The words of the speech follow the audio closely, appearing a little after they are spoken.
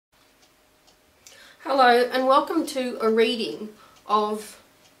Hello and welcome to a reading of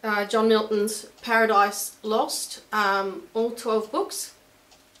John Milton's Paradise Lost, all 12 books.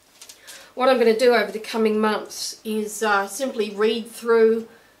 What I'm going to do over the coming months is simply read through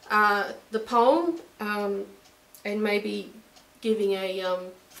the poem and maybe giving a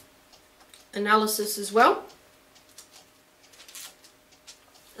analysis as well.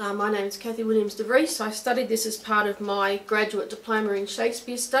 My name is Kathy Williams-Devries. I studied this as part of my graduate diploma in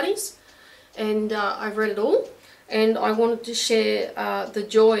Shakespeare Studies, and I've read it all, and I wanted to share the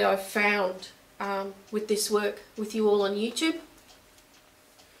joy I've found with this work with you all on YouTube.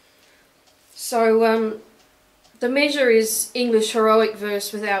 So the measure is English heroic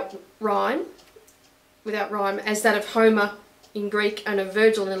verse without rhyme, as that of Homer in Greek and of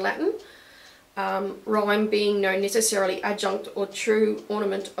Virgil in Latin. Rhyme being no necessarily adjunct or true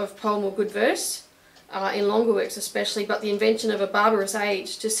ornament of poem or good verse, in longer works especially, but the invention of a barbarous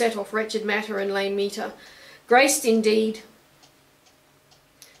age to set off wretched matter and lame metre, graced indeed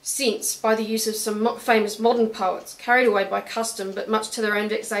since by the use of some famous modern poets, carried away by custom, but much to their own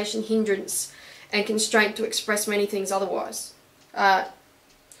vexation, hindrance, and constraint to express many things otherwise. And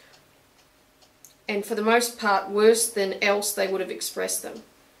for the most part worse than else they would have expressed them.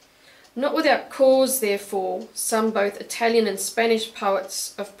 Not without cause, therefore, some both Italian and Spanish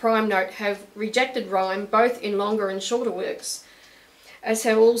poets of prime note have rejected rhyme both in longer and shorter works, as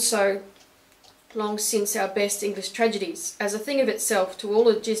have also long since our best English tragedies, as a thing of itself to all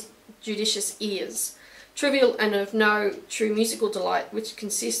judicious ears, trivial and of no true musical delight, which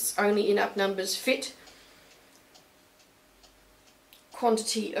consists only in upnumbers fit,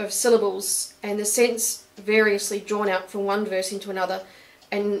 quantity of syllables, and the sense variously drawn out from one verse into another,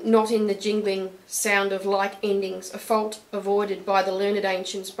 and not in the jingling sound of like endings, a fault avoided by the learned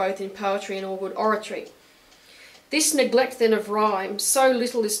ancients both in poetry and all good oratory. This neglect then of rhyme so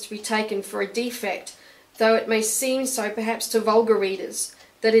little is to be taken for a defect, though it may seem so perhaps to vulgar readers,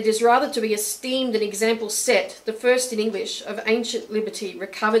 that it is rather to be esteemed an example set, the first in English, of ancient liberty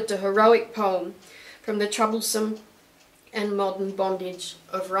recovered to heroic poem from the troublesome and modern bondage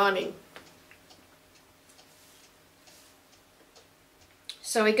of rhyming.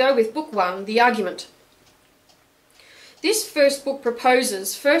 So we go with Book 1, The Argument. This first book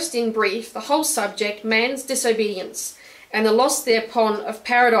proposes, first in brief, the whole subject, man's disobedience, and the loss thereupon of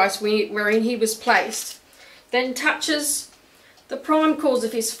paradise wherein he was placed, then touches the prime cause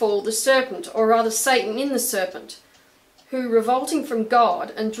of his fall, the serpent, or rather Satan in the serpent, who, revolting from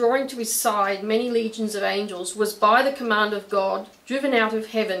God and drawing to his side many legions of angels, was by the command of God driven out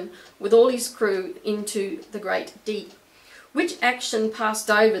of heaven with all his crew into the great deep. Which action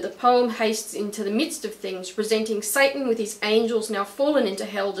passed over, the poem hastes into the midst of things, presenting Satan with his angels now fallen into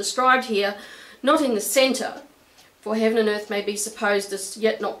hell, described here, not in the centre, for heaven and earth may be supposed as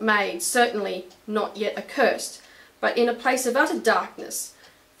yet not made, certainly not yet accursed, but in a place of utter darkness,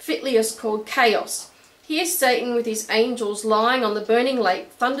 fitly as called chaos. Here Satan with his angels lying on the burning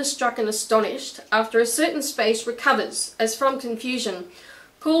lake, thunderstruck and astonished, after a certain space recovers, as from confusion,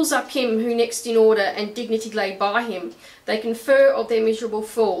 pulls up him who next in order and dignity lay by him. They confer of their miserable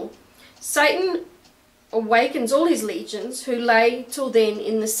fall. Satan awakens all his legions, who lay till then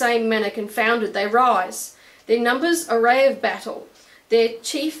in the same manner confounded. They rise, their numbers array of battle, their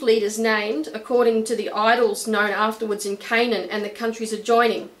chief leaders named, according to the idols known afterwards in Canaan and the countries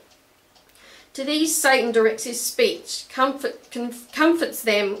adjoining. To these Satan directs his speech, comforts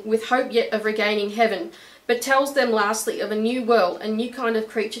them with hope yet of regaining heaven, but tells them lastly of a new world, a new kind of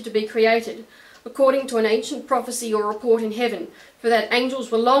creature to be created, according to an ancient prophecy or report in heaven, for that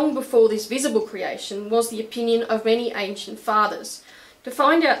angels were long before this visible creation, was the opinion of many ancient fathers. To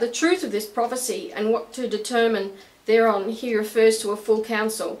find out the truth of this prophecy and what to determine thereon, he refers to a full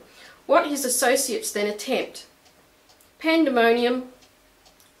council. What his associates then attempt. Pandemonium,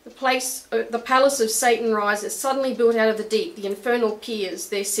 the palace of Satan rises, suddenly built out of the deep, the infernal peers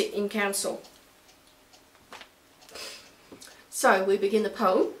there sit in council. So we begin the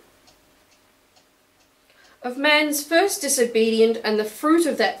poem. Of man's first disobedient, and the fruit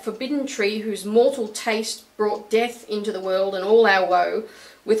of that forbidden tree whose mortal taste brought death into the world and all our woe,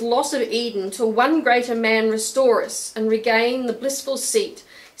 with loss of Eden, till one greater man restore us, and regain the blissful seat,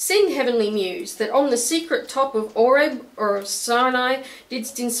 sing heavenly muse, that on the secret top of Oreb or of Sinai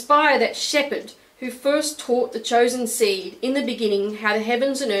didst inspire that shepherd, who first taught the chosen seed, in the beginning, how the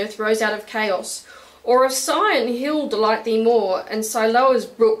heavens and earth rose out of chaos, or of Sion hill delight thee more, and Siloa's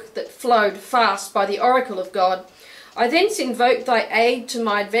brook that flowed fast by the oracle of God. I thence invoke thy aid to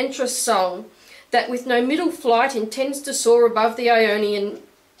my adventurous song, that with no middle flight intends to soar above the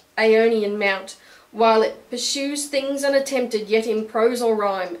Ionian mount, while it pursues things unattempted yet in prose or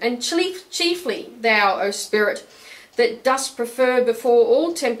rhyme, and chiefly thou, O Spirit, that dost prefer before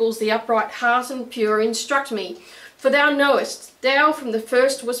all temples the upright heart and pure, instruct me, for thou knowest, thou from the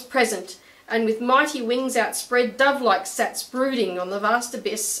first wast present, and with mighty wings outspread, dove-like satst brooding on the vast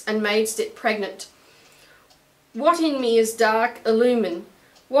abyss, and madest it pregnant. What in me is dark, illumine,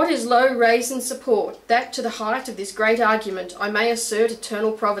 what is low, raise and support, that to the height of this great argument I may assert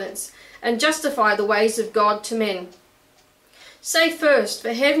eternal providence, and justify the ways of God to men. Say first,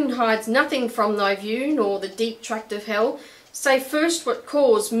 for heaven hides nothing from thy view, nor the deep tract of hell. Say first what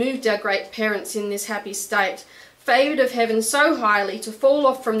cause moved our great parents in this happy state, favoured of heaven so highly, to fall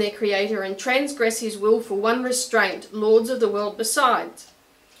off from their Creator and transgress his will for one restraint, lords of the world besides.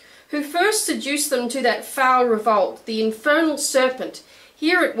 Who first seduced them to that foul revolt, the infernal serpent,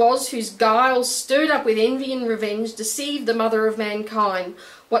 here it was whose guiles, stirred up with envy and revenge, deceived the mother of mankind,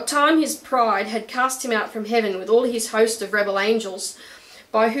 what time his pride had cast him out from heaven with all his host of rebel angels,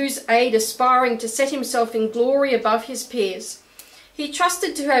 by whose aid aspiring to set himself in glory above his peers. He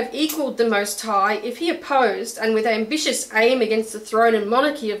trusted to have equalled the Most High, if he opposed, and with ambitious aim against the throne and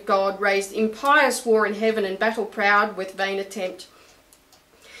monarchy of God, raised impious war in heaven and battle proud with vain attempt.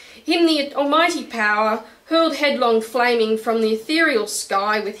 Him the almighty power hurled headlong flaming from the ethereal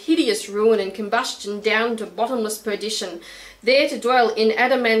sky with hideous ruin and combustion down to bottomless perdition, there to dwell in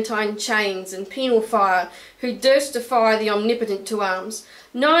adamantine chains and penal fire, who durst defy the omnipotent to arms.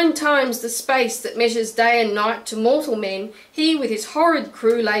 9 times the space that measures day and night to mortal men, he with his horrid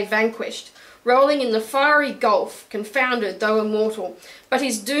crew lay vanquished, rolling in the fiery gulf, confounded though immortal, but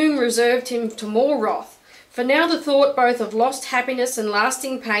his doom reserved him to more wrath. For now the thought both of lost happiness and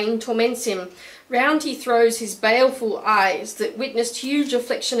lasting pain torments him. Round he throws his baleful eyes, that witnessed huge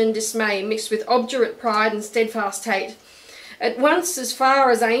affliction and dismay, mixed with obdurate pride and steadfast hate. At once, as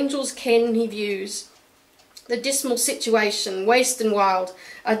far as angels ken, he views the dismal situation, waste and wild,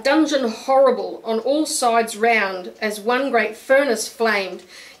 a dungeon horrible on all sides round, as one great furnace flamed,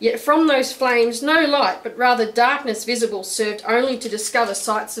 yet from those flames no light, but rather darkness visible, served only to discover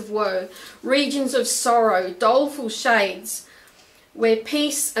sights of woe, regions of sorrow, doleful shades, where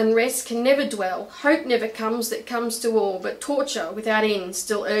peace and rest can never dwell, hope never comes that comes to all, but torture without end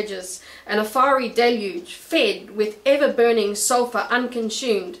still urges, and a fiery deluge, fed with ever-burning sulphur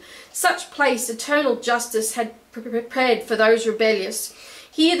unconsumed. Such place eternal justice had prepared for those rebellious.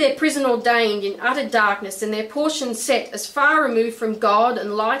 Here their prison ordained in utter darkness, and their portion set as far removed from God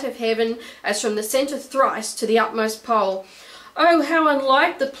and light of heaven as from the centre thrice to the utmost pole. Oh, how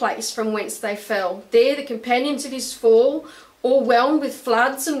unlike the place from whence they fell! There the companions of his fall, o'erwhelmed with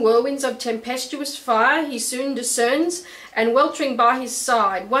floods and whirlwinds of tempestuous fire, he soon discerns, and weltering by his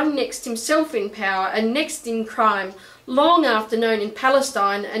side, one next himself in power, and next in crime, long after known in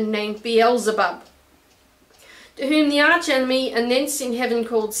Palestine, and named Beelzebub, to whom the arch-enemy, and thence in heaven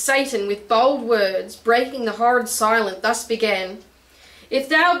called Satan, with bold words, breaking the horrid silence, thus began: If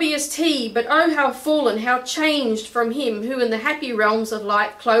thou beest he, but oh how fallen, how changed from him who in the happy realms of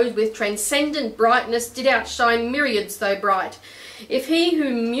light, clothed with transcendent brightness, did outshine myriads though bright. If he who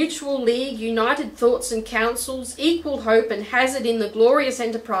mutual league, united thoughts and counsels, equal hope and hazard in the glorious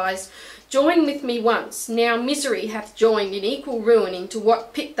enterprise, join with me once, now misery hath joined in equal ruin, into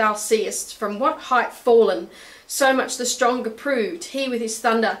what pit thou seest, from what height fallen, so much the stronger proved, he with his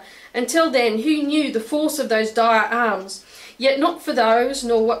thunder. Until then, who knew the force of those dire arms? Yet not for those,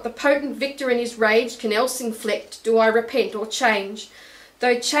 nor what the potent victor in his rage can else inflict, do I repent or change.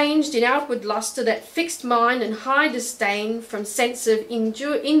 Though changed in outward lustre, that fixed mind and high disdain from sense of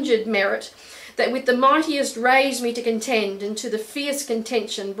injured merit, that with the mightiest raised me to contend, and to the fierce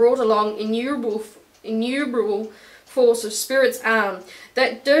contention brought along innumerable force of spirit's arm,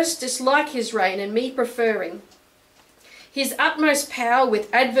 that durst dislike his reign, and me preferring his utmost power,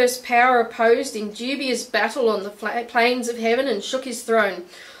 with adverse power opposed in dubious battle on the plains of heaven, and shook his throne.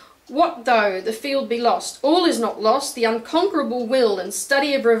 What though the field be lost? All is not lost. The unconquerable will and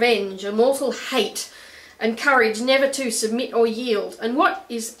study of revenge, immortal hate, and courage never to submit or yield, and what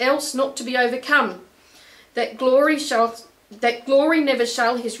is else not to be overcome? That glory never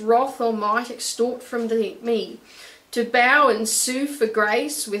shall his wrath or might extort from me, to bow and sue for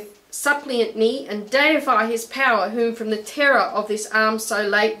grace with suppliant knee, and deify his power, whom from the terror of this arm so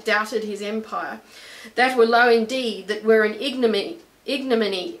late doubted his empire. That were low indeed, that were an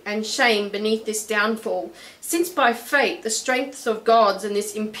ignominy and shame beneath this downfall, since by fate the strengths of gods and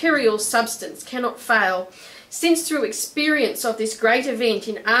this imperial substance cannot fail, since through experience of this great event,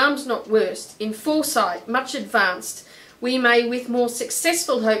 in arms not worst, in foresight much advanced, we may with more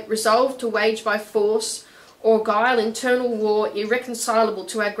successful hope resolve to wage by force, or guile internal war irreconcilable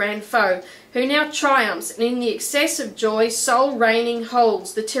to our grand foe, who now triumphs, and in the excess of joy, sole reigning,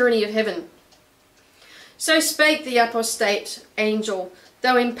 holds the tyranny of heaven. So spake the apostate angel,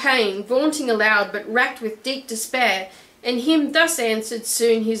 though in pain, vaunting aloud, but racked with deep despair, and him thus answered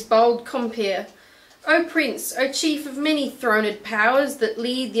soon his bold compeer: O Prince, O Chief of many throned powers, that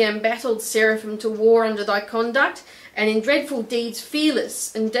lead the embattled seraphim to war under thy conduct, and in dreadful deeds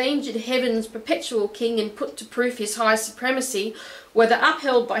fearless, endangered heaven's perpetual king, and put to proof his high supremacy, whether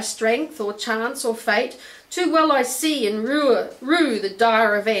upheld by strength, or chance, or fate, too well I see and rue the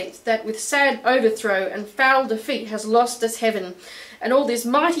dire event, that with sad overthrow and foul defeat has lost us heaven, and all this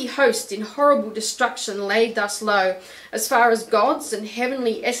mighty host in horrible destruction laid thus low, as far as gods and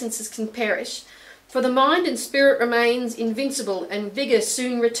heavenly essences can perish. For the mind and spirit remains invincible, and vigour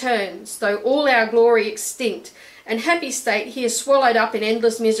soon returns, though all our glory extinct, and happy state here swallowed up in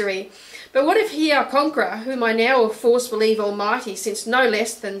endless misery. But what if he, our conqueror, whom I now of force believe almighty, since no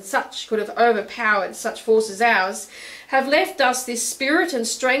less than such could have overpowered such force as ours, have left us this spirit and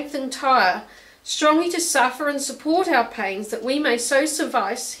strength entire, strongly to suffer and support our pains, that we may so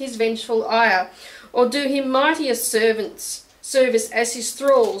suffice his vengeful ire, or do him mightier service as his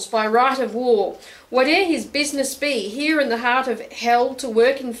thralls by right of war, whate'er his business be, here in the heart of hell to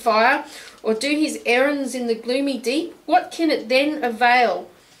work in fire, or do his errands in the gloomy deep, what can it then avail,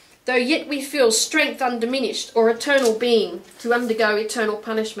 though yet we feel strength undiminished, or eternal being, to undergo eternal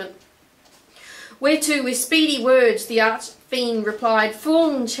punishment? Whereto with speedy words the arch-fiend replied,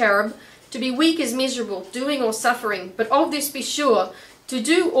 Fallen cherub, to be weak is miserable, doing or suffering, but of this be sure, to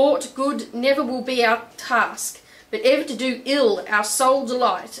do aught good never will be our task, but ever to do ill our sole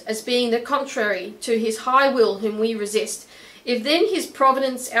delight, as being the contrary to his high will whom we resist. If then his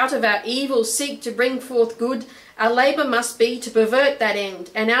providence out of our evil seek to bring forth good, our labour must be to pervert that end,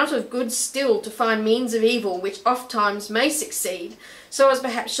 and out of good still to find means of evil, which oft times may succeed, so as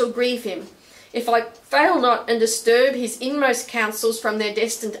perhaps shall grieve him, if I fail not and disturb his inmost counsels from their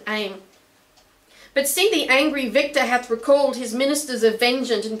destined aim. But see, the angry victor hath recalled his ministers of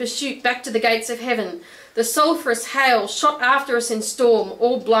vengeance and pursuit back to the gates of heaven. The sulphurous hail, shot after us in storm,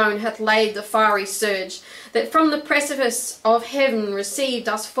 all blown hath laid the fiery surge, that from the precipice of heaven received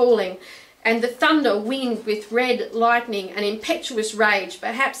us falling, and the thunder winged with red lightning and impetuous rage,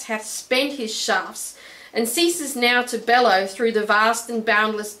 perhaps hath spent his shafts, and ceases now to bellow through the vast and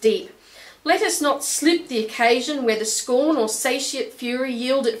boundless deep. Let us not slip the occasion where the scorn or satiate fury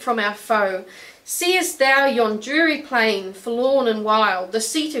yield it from our foe. Seest thou yon dreary plain, forlorn and wild, the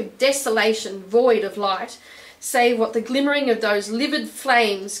seat of desolation, void of light, save what the glimmering of those livid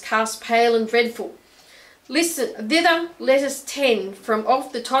flames cast pale and dreadful? Listen, thither let us tend, from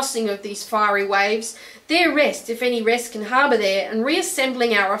off the tossing of these fiery waves, there rest, if any rest can harbour there, and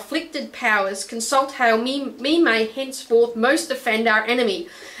reassembling our afflicted powers, consult how we may henceforth most defend our enemy,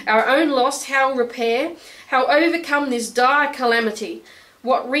 our own loss how repair, how overcome this dire calamity,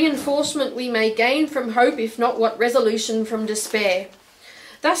 what reinforcement we may gain from hope, if not what resolution from despair.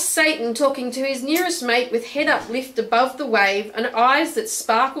 Thus Satan, talking to his nearest mate with head uplift above the wave, and eyes that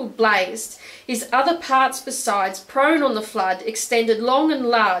sparkled blazed, his other parts besides, prone on the flood, extended long and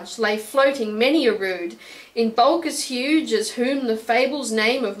large, lay floating many a rood, in bulk as huge as whom the fables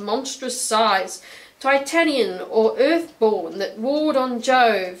name of monstrous size, Titanian or earth-born, that warred on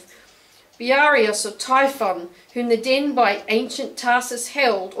Jove, Briareus or Typhon, whom the den by ancient Tarsus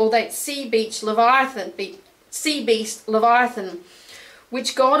held, or that sea-beast Leviathan,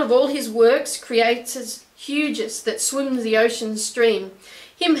 which God of all his works creates as hugest that swims the ocean's stream,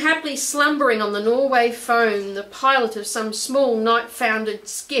 him haply slumbering on the Norway foam, the pilot of some small night-foundered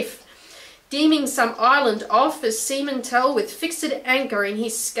skiff, deeming some island off, as seamen tell, with fixed anchor in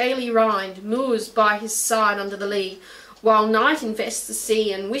his scaly rind, moors by his side under the lee, while night invests the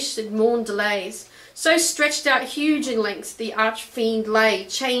sea and wished morn delays. So stretched out huge in length the arch-fiend lay,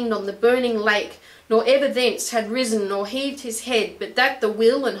 chained on the burning lake, nor ever thence had risen nor heaved his head, but that the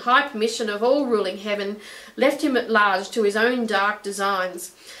will and high permission of all-ruling heaven left him at large to his own dark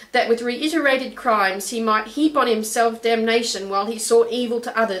designs, that with reiterated crimes he might heap on himself damnation while he sought evil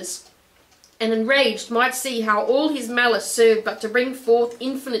to others, and enraged might see how all his malice served but to bring forth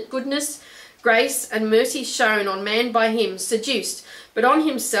infinite goodness, grace, and mercy shown on man by him, seduced, but on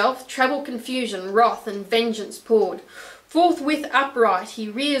himself treble confusion, wrath, and vengeance poured. Forthwith upright he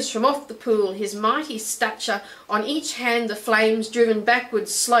rears from off the pool, his mighty stature, on each hand the flames driven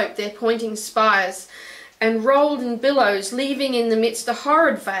backwards slope their pointing spires, and rolled in billows, leaving in the midst a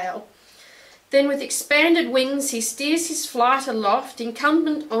horrid veil. Then with expanded wings he steers his flight aloft,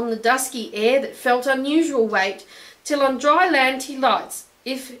 incumbent on the dusky air that felt unusual weight, till on dry land he lights,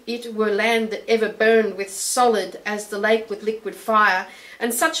 if it were land that ever burned with solid as the lake with liquid fire,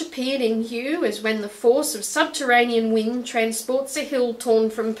 and such appeared in hue as when the force of subterranean wind transports a hill torn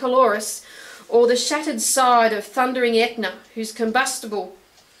from Pelorus, or the shattered side of thundering Etna, whose combustible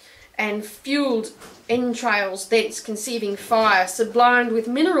and fueled entrails thence conceiving fire, sublimed with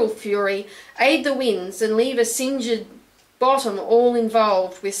mineral fury, aid the winds, and leave a singed bottom all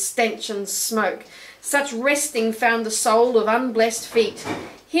involved with stench and smoke. Such resting found the soul of unblessed feet.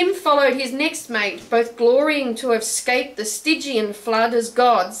 Him followed his next mate, both glorying to have escaped the Stygian flood as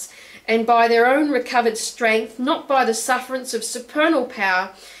gods, and by their own recovered strength, not by the sufferance of supernal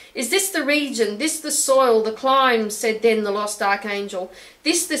power. Is this the region, this the soil, the clime, said then the lost archangel,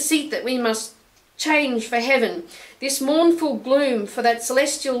 this the seat that we must change for heaven, this mournful gloom for that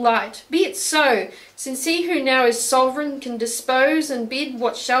celestial light? Be it so, since he who now is sovereign can dispose and bid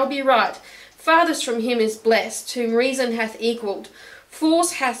what shall be right. Farthest from him is blessed, whom reason hath equalled,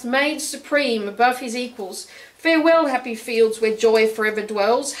 force hath made supreme above his equals. Farewell, happy fields where joy forever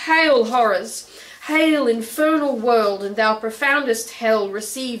dwells. Hail, horrors! Hail, infernal world, and thou profoundest hell,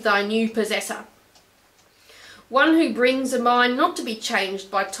 receive thy new possessor. One who brings a mind not to be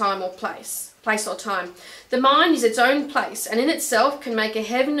changed by time or place or time. The mind is its own place, and in itself can make a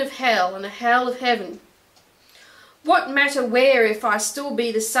heaven of hell and a hell of heaven. What matter where, if I still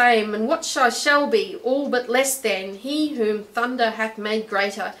be the same, and what I shall be, all but less than he whom thunder hath made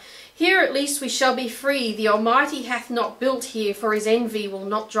greater. Here at least we shall be free, the Almighty hath not built here, for his envy will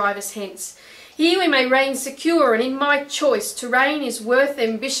not drive us hence. Here we may reign secure, and in my choice to reign is worth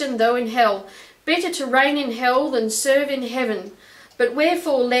ambition though in hell. Better to reign in hell than serve in heaven. But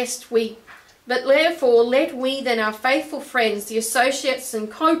wherefore let we then our faithful friends, the associates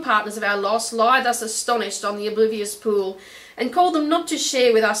and co-partners of our loss, lie thus astonished on the oblivious pool, and call them not to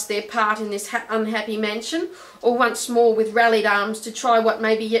share with us their part in this unhappy mansion, or once more with rallied arms to try what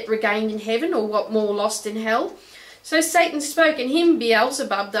may be yet regained in heaven, or what more lost in hell. So Satan spoke, and him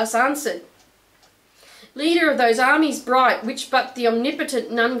Beelzebub thus answered. Leader of those armies bright, which but the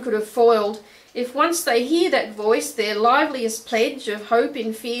omnipotent none could have foiled, if once they hear that voice, their liveliest pledge of hope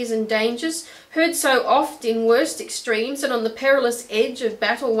in fears and dangers, heard so oft in worst extremes, and on the perilous edge of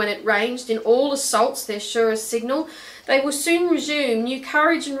battle when it ranged, in all assaults their surest signal, they will soon resume new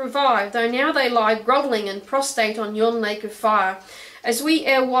courage and revive, though now they lie grovelling and prostrate on yon lake of fire. As we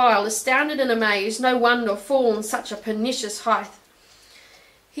erewhile, astounded and amazed, no wonder fall on such a pernicious height.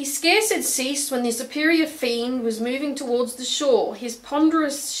 He scarce had ceased when the superior fiend was moving towards the shore, his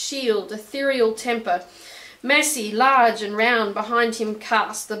ponderous shield, ethereal temper, massy, large and round behind him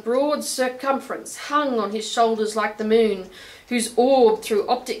cast, the broad circumference hung on his shoulders like the moon, whose orb through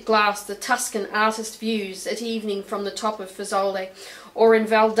optic glass the Tuscan artist views at evening from the top of Fiesole, or in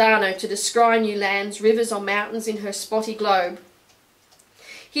Valdano to descry new lands, rivers or mountains in her spotty globe.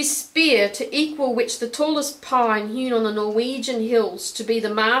 His spear, to equal which the tallest pine hewn on the Norwegian hills to be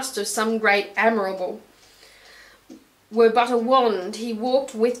the mast of some great admirable, were but a wand he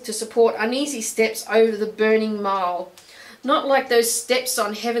walked with to support uneasy steps over the burning mile. Not like those steps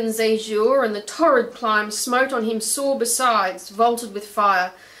on heaven's azure, and the torrid climb smote on him sore besides, vaulted with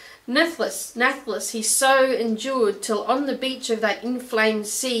fire. Nathless he so endured, till on the beach of that inflamed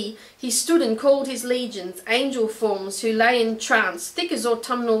sea he stood and called his legions, angel forms who lay in trance, thick as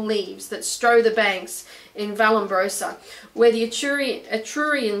autumnal leaves that strow the banks in Vallombrosa, where the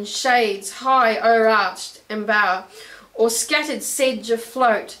Etrurian shades high o'erarched embower, or scattered sedge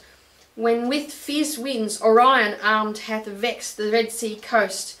afloat, when with fierce winds Orion armed hath vexed the Red Sea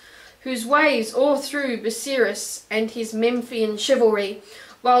coast, whose waves o'erthrew Busiris and his Memphian chivalry,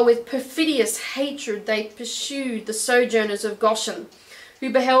 while with perfidious hatred they pursued the sojourners of Goshen, who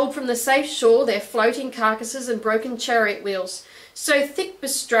beheld from the safe shore their floating carcasses and broken chariot wheels. So thick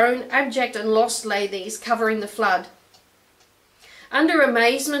bestrown, abject and lost lay these, covering the flood. Under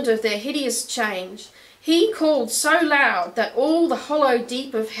amazement of their hideous change, he called so loud that all the hollow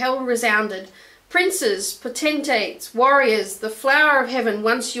deep of hell resounded, Princes, potentates, warriors, the flower of heaven,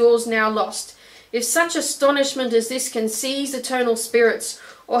 once yours, now lost, if such astonishment as this can seize eternal spirits,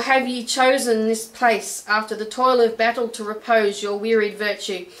 or have ye chosen this place after the toil of battle to repose your wearied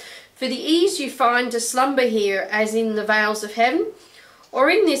virtue, for the ease you find to slumber here as in the vales of heaven? Or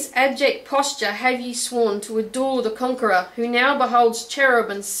in this abject posture have ye sworn to adore the conqueror, who now beholds cherub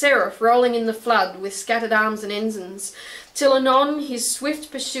and seraph rolling in the flood with scattered arms and ensigns, till anon his swift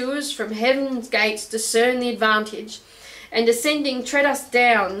pursuers from heaven's gates discern the advantage, and descending tread us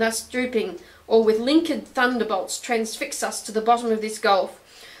down, thus drooping, or with linked thunderbolts transfix us to the bottom of this gulf?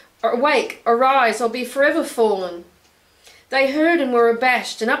 Awake, arise, or be forever fallen. They heard and were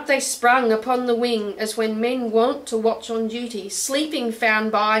abashed, and up they sprung upon the wing, as when men wont to watch on duty, sleeping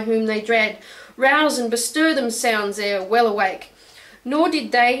found by whom they dread, rouse and bestir themselves ere well awake. Nor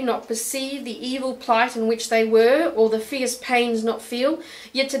did they not perceive the evil plight in which they were, or the fierce pains not feel,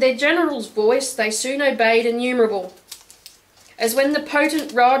 yet to their general's voice they soon obeyed innumerable. As when the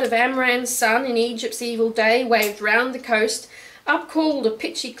potent rod of Amram's son in Egypt's evil day waved round the coast, up called a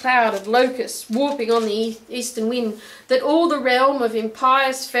pitchy cloud of locusts, warping on the eastern wind, that all the realm of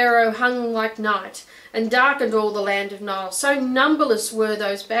impious Pharaoh hung like night, and darkened all the land of Nile. So numberless were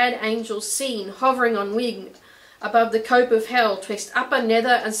those bad angels seen, hovering on wing, above the cope of hell, twixt upper,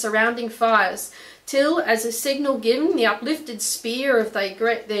 nether, and surrounding fires, till, as a signal given, the uplifted spear of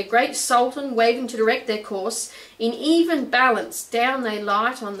their great Sultan, waving to direct their course, in even balance down they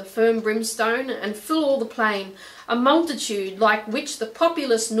light on the firm brimstone, and fill all the plain, a multitude like which the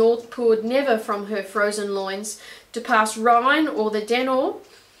populous north poured never from her frozen loins, to pass Rhine or the Danube,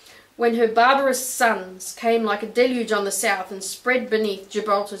 when her barbarous sons came like a deluge on the south, and spread beneath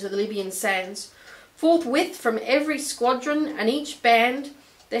Gibraltar to the Libyan sands. Forthwith from every squadron and each band,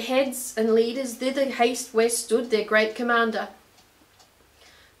 the heads and leaders thither haste where stood their great commander.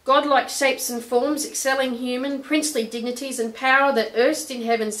 Godlike shapes and forms, excelling human, princely dignities and power, that erst in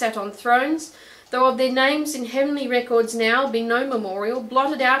heaven sat on thrones, though of their names in heavenly records now be no memorial,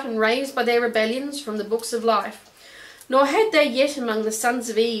 blotted out and razed by their rebellions from the books of life. Nor had they yet among the sons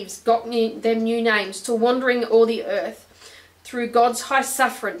of Eve got them new names, till wandering o'er the earth, through God's high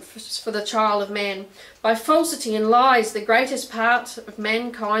sufferance for the child of man, by falsity and lies the greatest part of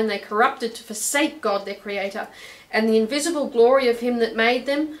mankind they corrupted to forsake God their Creator, and the invisible glory of him that made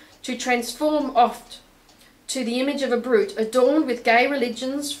them, to transform oft to the image of a brute, adorned with gay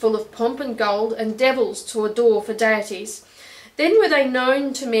religions full of pomp and gold, and devils to adore for deities. Then were they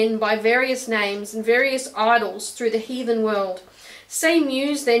known to men by various names and various idols through the heathen world. Say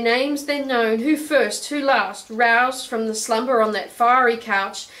muse their names then known, who first, who last, roused from the slumber on that fiery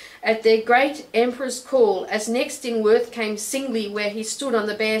couch, at their great emperor's call, as next in worth came singly where he stood on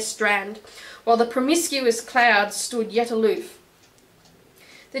the bare strand, while the promiscuous clouds stood yet aloof.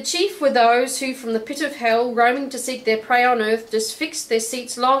 The chief were those who from the pit of hell, roaming to seek their prey on earth, just fixed their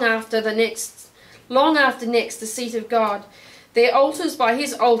seats long after next the seat of God. Their altars by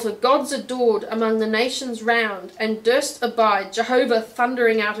his altar gods adored among the nations round, and durst abide Jehovah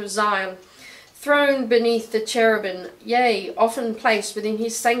thundering out of Zion, throned beneath the cherubim, yea, often placed within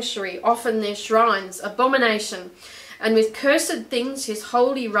his sanctuary, often their shrines, abomination, and with cursed things his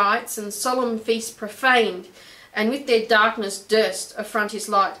holy rites and solemn feasts profaned, and with their darkness durst affront his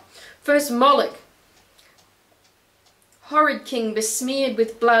light. First Moloch, horrid king, besmeared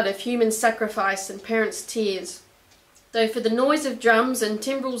with blood of human sacrifice and parents' tears, though for the noise of drums and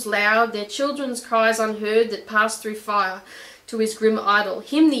timbrels loud, their children's cries unheard that passed through fire, to his grim idol,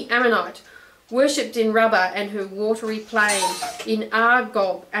 him the Ammonite, worshipped in Rabbah and her watery plain, in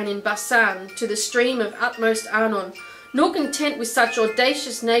Argob and in Basan, to the stream of utmost Arnon. Nor content with such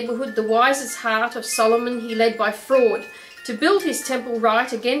audacious neighbourhood, the wisest heart of Solomon he led by fraud, to build his temple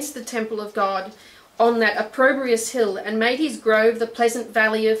right against the temple of God, on that opprobrious hill, and made his grove the pleasant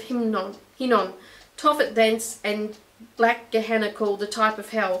valley of Hinnon, Tophet thence, and black Gehenna called the type of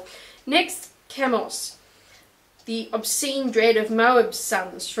hell. Next Chemos, the obscene dread of Moab's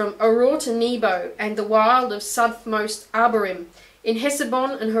sons, from Auror to Nebo, and the wild of southmost Abarim, in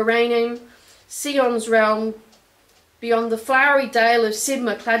Hesebon and Horonaim, Sion's realm, beyond the flowery dale of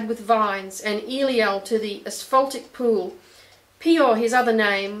Sibmah clad with vines, and Eliel to the asphaltic pool. Peor his other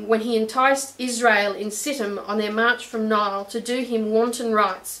name, when he enticed Israel in Sittim on their march from Nile, to do him wanton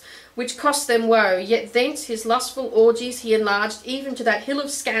rites, which cost them woe, yet thence his lustful orgies he enlarged even to that hill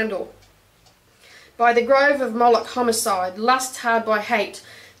of scandal. By the grove of Moloch homicide, lust hard by hate,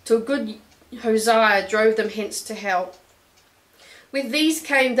 till good Hosea drove them hence to hell. With these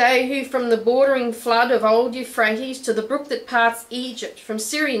came they who from the bordering flood of old Euphrates to the brook that parts Egypt from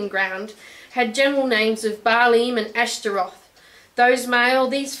Syrian ground had general names of Baalim and Ashtaroth, those male,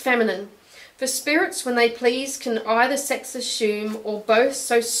 these feminine. For spirits, when they please, can either sex assume, or both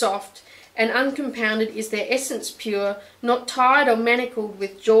so soft and uncompounded is their essence pure, not tied or manacled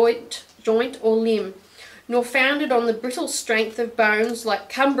with joint or limb, nor founded on the brittle strength of bones like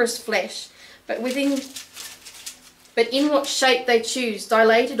cumbrous flesh, but in what shape they choose,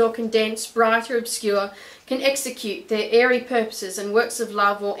 dilated or condensed, bright or obscure, can execute their airy purposes, and works of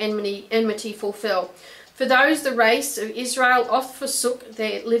love or enmity fulfill. For those the race of Israel oft forsook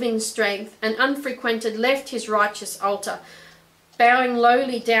their living strength, and unfrequented left his righteous altar, bowing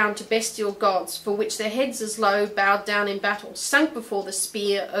lowly down to bestial gods, for which their heads as low bowed down in battle, sunk before the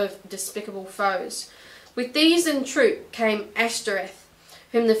spear of despicable foes. With these in troop came Ashtoreth,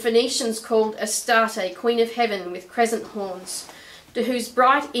 whom the Phoenicians called Astarte, queen of heaven, with crescent horns, to whose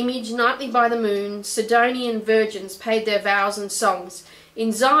bright image nightly by the moon Sidonian virgins paid their vows and songs.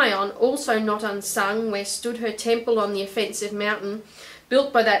 In Zion, also not unsung, where stood her temple on the offensive mountain,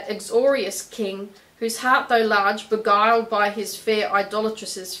 built by that uxorious king, whose heart, though large, beguiled by his fair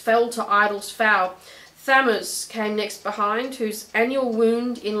idolatresses, fell to idols foul. Thammuz came next behind, whose annual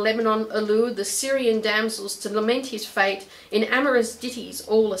wound in Lebanon allured the Syrian damsels to lament his fate in amorous ditties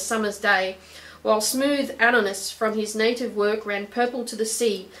all a summer's day, while smooth Anonis from his native work ran purple to the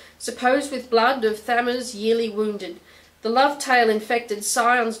sea, supposed with blood of Thammuz yearly wounded. The love tale infected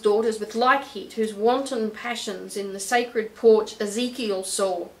Sion's daughters with like heat, whose wanton passions in the sacred porch Ezekiel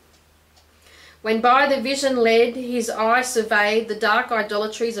saw, when by the vision led his eye surveyed the dark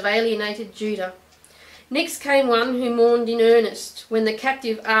idolatries of alienated Judah. Next came one who mourned in earnest, when the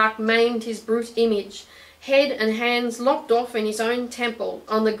captive ark maimed his brute image, head and hands lopped off in his own temple,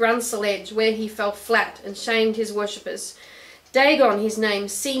 on the Grunsel edge, where he fell flat and shamed his worshippers. Dagon his name,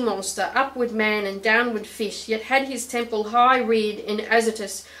 sea monster, upward man and downward fish, yet had his temple high reared in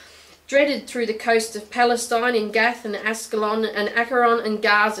Azotus, dreaded through the coast of Palestine, in Gath and Ascalon and Acheron and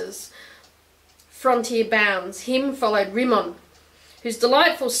Gaza's frontier bounds. Him followed Rimmon, whose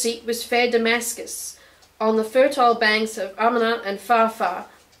delightful seat was fair Damascus, on the fertile banks of Ammana and Pharphar,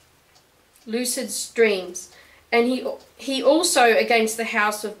 lucid streams. And he also against the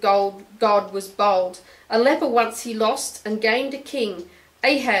house of God was bold. A leper once he lost, and gained a king,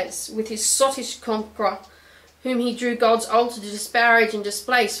 Ahaz, with his sottish conqueror, whom he drew God's altar to disparage and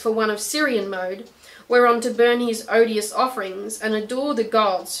displace for one of Syrian mode, whereon to burn his odious offerings, and adore the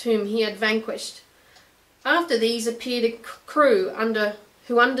gods whom he had vanquished. After these appeared a crew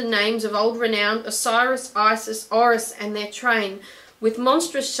who under names of old renown, Osiris, Isis, Horus, and their train, with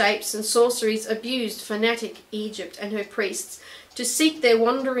monstrous shapes and sorceries abused fanatic Egypt and her priests, to seek their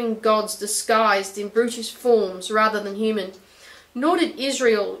wandering gods disguised in brutish forms rather than human. Nor did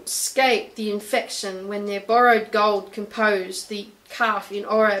Israel escape the infection when their borrowed gold composed the calf in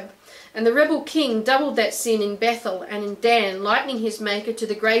Oreb, and the rebel king doubled that sin in Bethel and in Dan, likening his maker to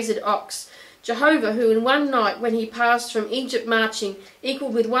the grazed ox. Jehovah, who in one night when he passed from Egypt marching,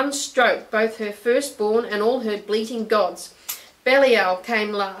 equalled with one stroke both her firstborn and all her bleating gods. Belial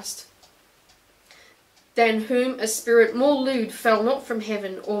came last, than whom a spirit more lewd fell not from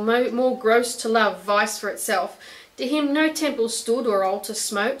heaven, or more gross to love vice for itself. To him no temple stood or altar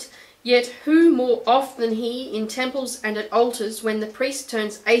smote, yet who more oft than he in temples and at altars, when the priest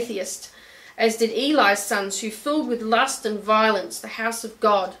turns atheist, as did Eli's sons, who filled with lust and violence the house of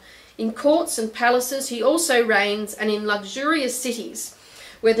God. In courts and palaces he also reigns, and in luxurious cities,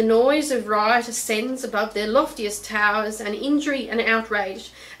 where the noise of riot ascends above their loftiest towers, and injury and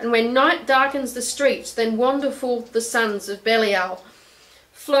outrage. And when night darkens the streets, then wander forth the sons of Belial,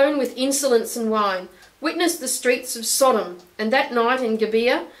 flown with insolence and wine. Witness the streets of Sodom, and that night in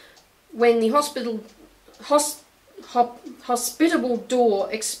Gibeah, when the hospitable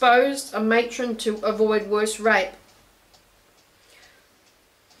door exposed a matron to avoid worse rape.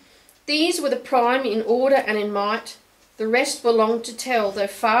 These were the prime in order and in might. The rest were long to tell, though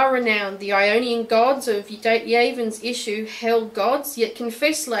far renowned. The Ionian gods of Yavin's issue held gods, yet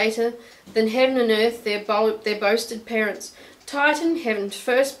confessed later than heaven and earth their boasted parents. Titan, heaven's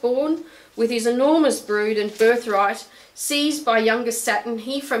firstborn, with his enormous brood and birthright, seized by younger Saturn,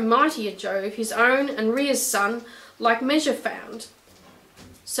 he from mightier Jove, his own and Rhea's son, like measure found.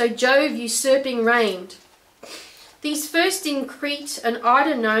 So Jove usurping reigned. These first in Crete and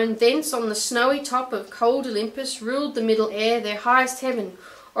Ida known, thence on the snowy top of cold Olympus ruled the middle air, their highest heaven,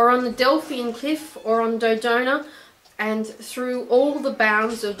 or on the Delphian cliff, or on Dodona, and through all the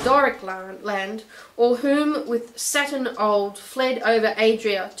bounds of Doric land, or whom with Saturn old fled over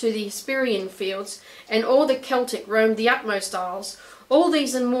Adria to the Hesperian fields, and o'er the Celtic roamed the utmost isles. All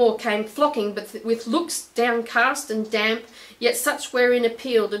these and more came flocking, but with looks downcast and damp, yet such wherein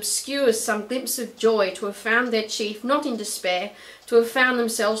appealed obscure some glimpse of joy, to have found their chief not in despair, to have found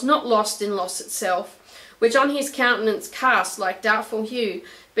themselves not lost in loss itself, which on his countenance cast like doubtful hue.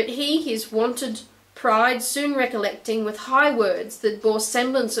 But he his wonted pride soon recollecting, with high words that bore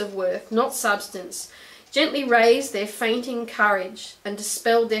semblance of worth, not substance, gently raised their fainting courage, and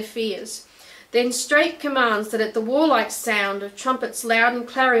dispelled their fears. Then straight commands that at the warlike sound of trumpets loud and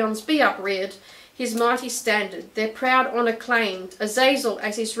clarions be upreared his mighty standard, their proud honour claimed, Azazel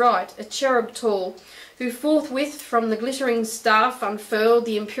at his right, a cherub tall, who forthwith from the glittering staff unfurled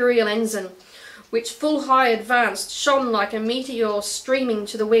the imperial ensign, which full high advanced shone like a meteor streaming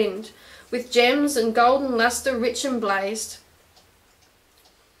to the wind, with gems and golden lustre rich emblazed.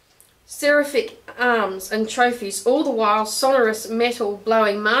 seraphic arms and trophies, all the while sonorous metal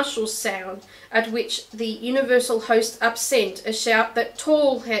blowing martial sound, at which the universal host upsent a shout that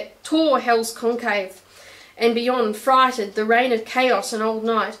tore hell's concave, and beyond frighted the reign of chaos and old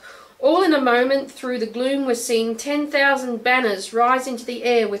night. All in a moment through the gloom were seen 10,000 banners rise into the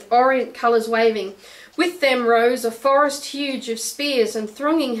air with orient colours waving. With them rose a forest huge of spears, and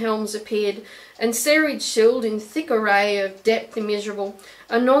thronging helms appeared, and serried shield in thick array of depth immeasurable.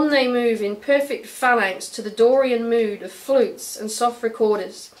 Anon they move in perfect phalanx to the Dorian mood of flutes and soft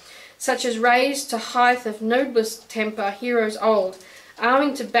recorders, such as raised to height of noblest temper heroes old,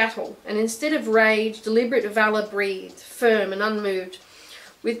 arming to battle, and instead of rage deliberate valour breathed, firm and unmoved,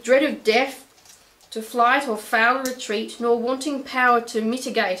 with dread of death to flight or foul retreat, nor wanting power to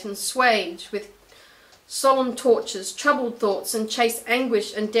mitigate and swage with solemn tortures, troubled thoughts, and chase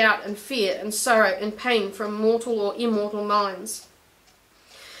anguish and doubt and fear and sorrow and pain from mortal or immortal minds.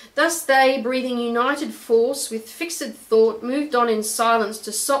 Thus they, breathing united force, with fixed thought, moved on in silence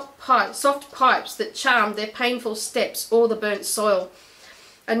to soft pipes that charmed their painful steps o'er the burnt soil.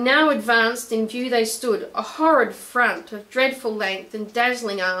 And now advanced in view they stood, a horrid front of dreadful length and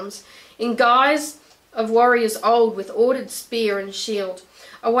dazzling arms, in guise of warriors old with ordered spear and shield,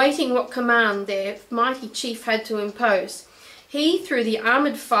 awaiting what command their mighty chief had to impose. He through the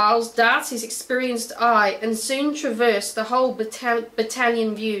armoured files darts his experienced eye, and soon traversed the whole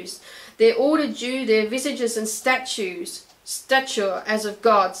battalion views, their order due, their visages and stature as of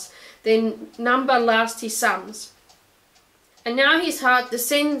gods, their number last he sums. And now his heart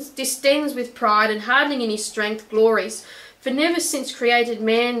distends with pride, and hardening in his strength glories, for never since created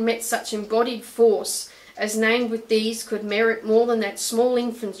man met such embodied force as named with these could merit more than that small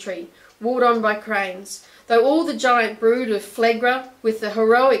infantry, warred on by cranes. Though all the giant brood of Phlegra with the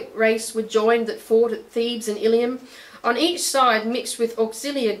heroic race were joined that fought at Thebes and Ilium, on each side mixed with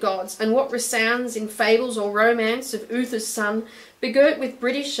auxiliar gods, and what resounds in fables or romance of Uther's son, begirt with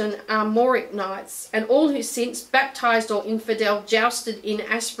British and Armoric knights, and all who since, baptized or infidel, jousted in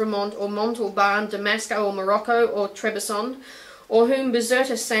Aspremont or Montalban, Damasco or Morocco or Trebizond, or whom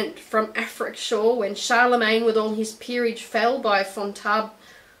Beserta sent from Afric shore when Charlemagne with all his peerage fell by Fontarabia.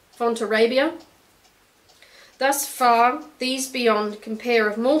 Thus far these beyond compare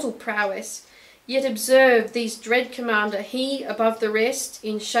of mortal prowess, yet observe these dread commander, he above the rest,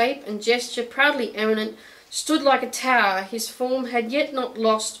 in shape and gesture proudly eminent, stood like a tower, his form had yet not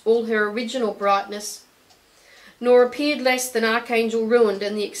lost all her original brightness, nor appeared less than archangel ruined,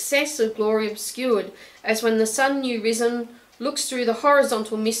 and the excess of glory obscured, as when the sun new risen looks through the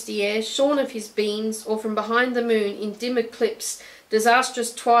horizontal misty air, shorn of his beams, or from behind the moon in dim eclipse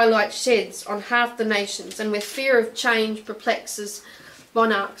disastrous twilight sheds on half the nations, and with fear of change perplexes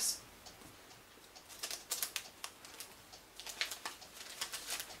monarchs.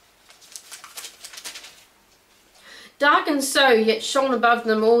 Dark and so, yet shone above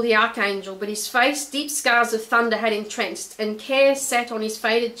them all the archangel, but his face deep scars of thunder had entrenched, and care sat on his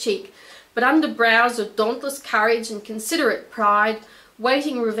faded cheek, but under brows of dauntless courage and considerate pride,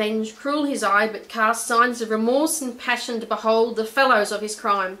 waiting revenge, cruel his eye, but cast signs of remorse and passion to behold the fellows of his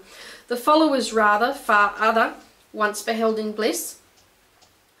crime, the followers rather, far other, once beheld in bliss,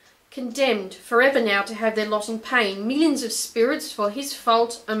 condemned forever now to have their lot in pain, millions of spirits for his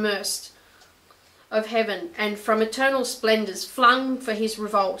fault immersed of heaven, and from eternal splendours flung for his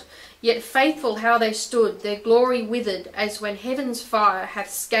revolt, yet faithful how they stood, their glory withered, as when heaven's fire hath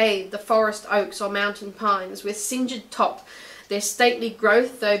scathed the forest oaks or mountain pines, with singed top, their stately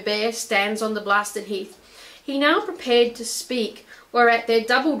growth, though bare, stands on the blasted heath. He now prepared to speak, whereat their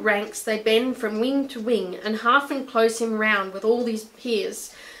doubled ranks they bend from wing to wing, and half enclose him round with all these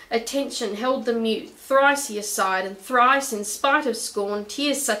peers. Attention held them mute, thrice he aside, and thrice, in spite of scorn,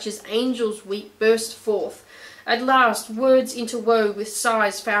 tears such as angels weep burst forth. At last words interwove with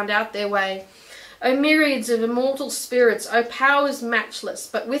sighs found out their way. O myriads of immortal spirits, O powers matchless,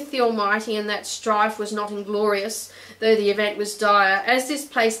 but with the Almighty, and that strife was not inglorious, though the event was dire, as this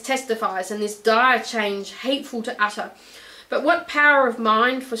place testifies, and this dire change hateful to utter. But what power of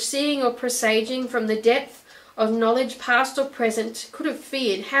mind, foreseeing or presaging from the depth of knowledge past or present, could have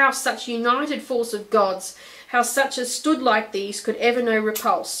feared how such united force of gods, how such as stood like these, could ever know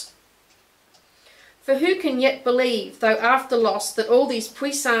repulse? For who can yet believe, though after loss, that all these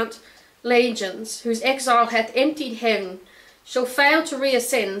puissant legions, whose exile hath emptied heaven, shall fail to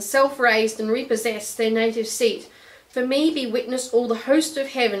reascend, self-raised, and repossess their native seat? For me be witness all the host of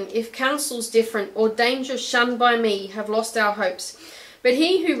heaven, if counsels different, or dangers shunned by me, have lost our hopes. But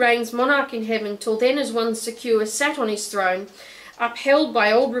he who reigns monarch in heaven, till then as one secure, sat on his throne, upheld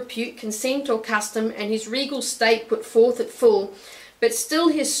by old repute, consent, or custom, and his regal state put forth at full, but still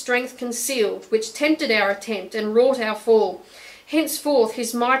his strength concealed, which tempted our attempt and wrought our fall. Henceforth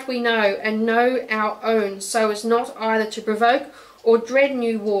his might we know, and know our own, so as not either to provoke or dread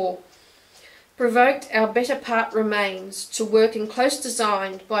new war. Provoked our better part remains, to work in close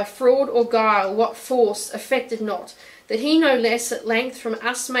design, by fraud or guile what force affected not, that he no less at length from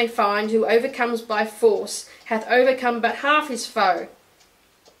us may find, who overcomes by force, hath overcome but half his foe.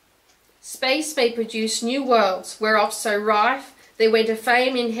 Space may produce new worlds, whereof so rife there went a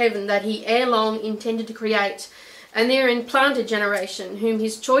fame in heaven that he ere long intended to create, and therein plant a generation, whom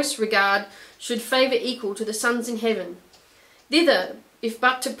his choice regard should favour equal to the suns in heaven. Thither, if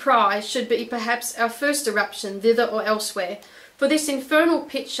but to pry, should be perhaps our first eruption, thither or elsewhere, for this infernal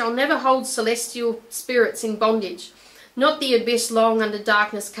pit shall never hold celestial spirits in bondage, not the abyss long under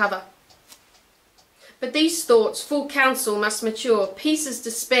darkness cover. But these thoughts full counsel must mature, peace is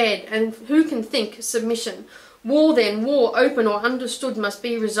despaired, and who can think submission? War then, war open or understood must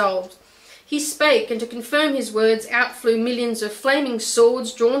be resolved. He spake, and to confirm his words out flew millions of flaming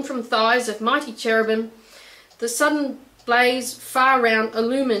swords drawn from thighs of mighty cherubim. The sudden blaze far round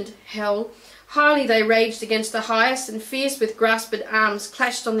illumined hell. Highly they raged against the highest, and fierce with grasped arms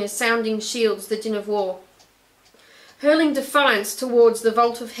clashed on their sounding shields the din of war, hurling defiance towards the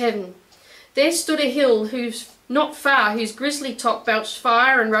vault of heaven. There stood a hill not far, whose grisly top belched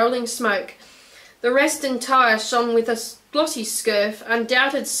fire and rolling smoke. The rest entire shone with a glossy scurf,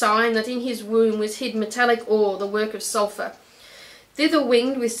 undoubted sign that in his womb was hid metallic ore, the work of sulphur. Thither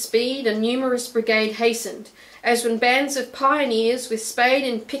winged with speed a numerous brigade hastened, as when bands of pioneers with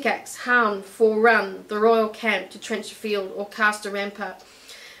spade and pickaxe harmed forerun the royal camp to trench a field or cast a rampart.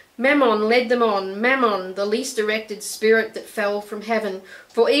 Mammon led them on, Mammon, the least erected spirit that fell from heaven,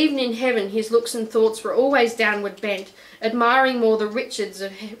 for even in heaven his looks and thoughts were always downward bent, admiring more the riches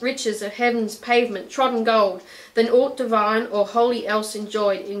of heaven's pavement, trodden gold, than aught divine or holy else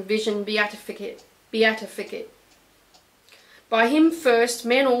enjoyed in vision beatificate. By him first,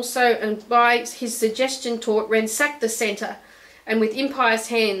 men also, and by his suggestion taught, ransacked the centre, and with impious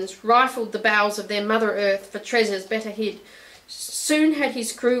hands rifled the bowels of their mother earth for treasures better hid. Soon had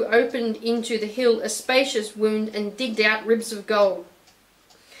his crew opened into the hill a spacious wound, and digged out ribs of gold.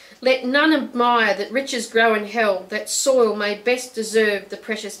 Let none admire that riches grow in hell, that soil may best deserve the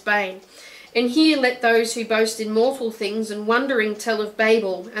precious bane. And here let those who boast in mortal things and wondering tell of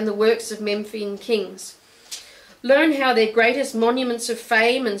Babel and the works of Memphian kings. Learn how their greatest monuments of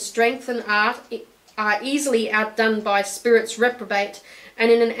fame and strength and art are easily outdone by spirits reprobate,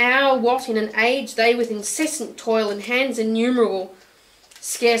 and in an hour what in an age they with incessant toil and hands innumerable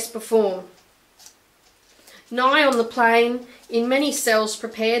scarce perform. Nigh on the plain, in many cells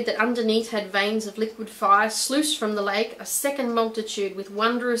prepared that underneath had veins of liquid fire, sluiced from the lake, a second multitude with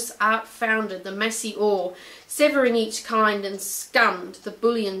wondrous art founded the massy ore, severing each kind and scummed the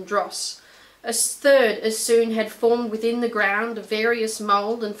bullion dross. A third as soon had formed within the ground of various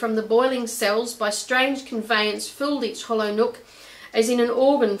mould, and from the boiling cells by strange conveyance filled each hollow nook, as in an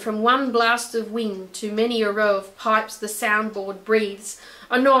organ from one blast of wind to many a row of pipes the sound-board breathes.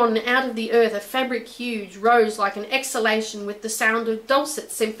 Anon out of the earth a fabric huge rose like an exhalation with the sound of dulcet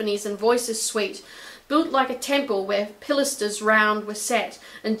symphonies and voices sweet, built like a temple where pilasters round were set,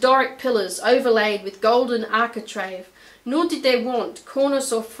 and Doric pillars overlaid with golden architrave. Nor did there want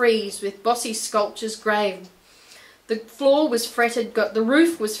cornice or frieze with bossy sculptures graven. The floor was fretted, the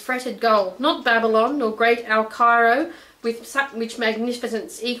roof was fretted gold, not Babylon nor great Al Cairo, with which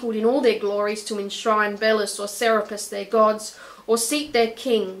magnificence equalled in all their glories to enshrine Belus or Serapis their gods, or seat their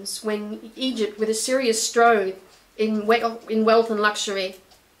kings, when Egypt with Assyria strove in wealth and luxury.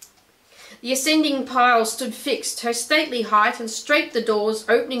 The ascending pile stood fixed, her stately height, and straight the doors,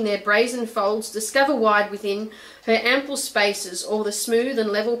 opening their brazen folds, discover wide within her ample spaces, or the smooth and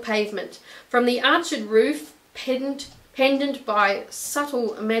level pavement. From the arched roof, pendant by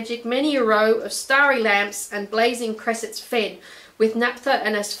subtle magic, many a row of starry lamps and blazing cressets fed, with naphtha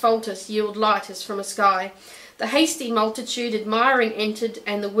and asphaltus yield light as from a sky. The hasty multitude admiring entered,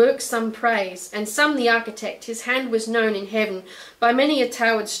 and the work some praise, and some the architect. His hand was known in heaven by many a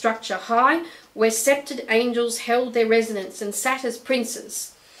towered structure high, where sceptred angels held their residence and sat as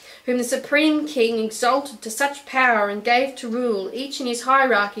princes, whom the supreme king exalted to such power and gave to rule, each in his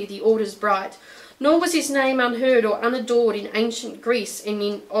hierarchy the orders bright. Nor was his name unheard or unadored in ancient Greece and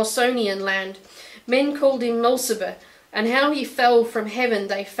in Ausonian land. Men called him Mulciber, and how he fell from heaven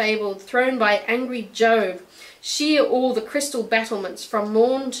they fabled, thrown by angry Jove. Sheer all the crystal battlements, from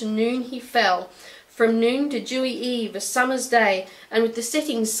morn to noon he fell, from noon to dewy eve, a summer's day, and with the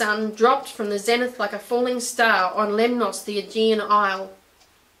setting sun dropped from the zenith like a falling star on Lemnos the Aegean isle.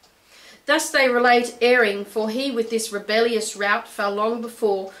 Thus they relate erring, for he with this rebellious rout fell long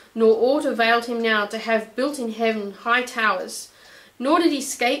before, nor aught availed him now to have built in heaven high towers. Nor did he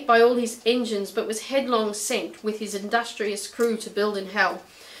scape by all his engines, but was headlong sent with his industrious crew to build in hell.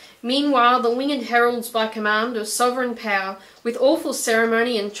 Meanwhile the winged heralds by command of sovereign power, with awful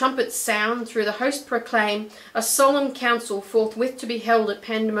ceremony and trumpets sound, through the host proclaim a solemn council forthwith to be held at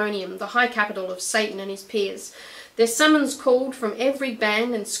Pandemonium, the high capital of Satan and his peers. Their summons called from every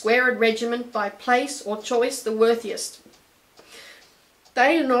band and squared regiment, by place or choice the worthiest.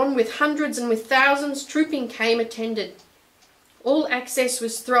 They anon with hundreds and with thousands trooping came attended. All access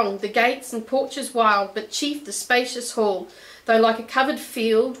was thronged, the gates and porches wild, but chief the spacious hall, though like a covered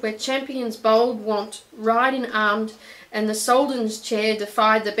field, where champions bold wont ride in armed, and the soldan's chair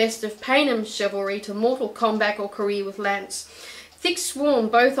defied the best of Paynham's chivalry to mortal combat or career with lance. Thick swarm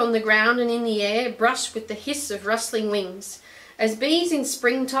both on the ground and in the air, brushed with the hiss of rustling wings. As bees in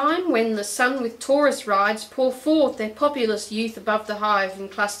springtime, when the sun with Taurus rides, pour forth their populous youth above the hive in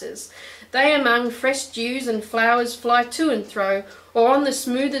clusters, they among fresh dews and flowers fly to and fro, or on the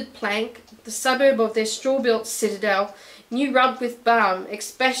smoothed plank, the suburb of their straw-built citadel, new rubbed with balm,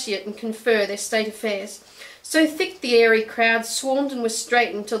 expatiate and confer their state affairs. So thick the airy crowd swarmed and was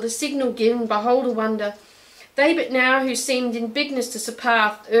straitened, till the signal given, behold a wonder, they but now who seemed in bigness to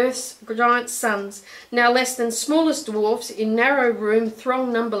surpass earth's giant sons, now less than smallest dwarfs, in narrow room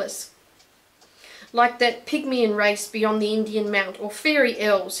throng numberless, like that Pygmean race beyond the Indian mount, or fairy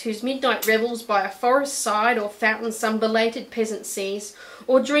elves, whose midnight revels by a forest side or fountain some belated peasant sees,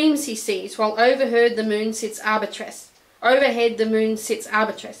 or dreams he sees, while overhead the moon sits arbitress,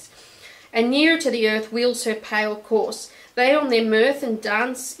 and nearer to the earth wheels her pale course. They on their mirth and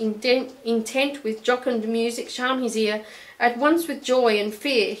dance, intent with jocund music, charm his ear. At once with joy and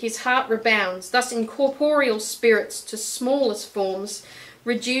fear his heart rebounds, thus incorporeal spirits to smallest forms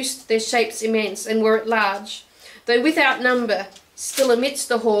reduced their shapes immense, and were at large, though without number, still amidst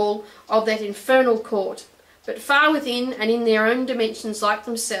the hall of that infernal court. But far within, and in their own dimensions like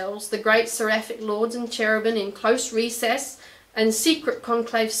themselves, the great seraphic lords and cherubim in close recess and secret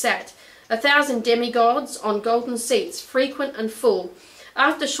conclave sat, 1,000 demigods on golden seats, frequent and full.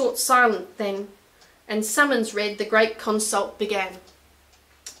 After short silence then, and summons read, the great consult began.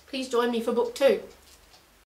 Please join me for book 2.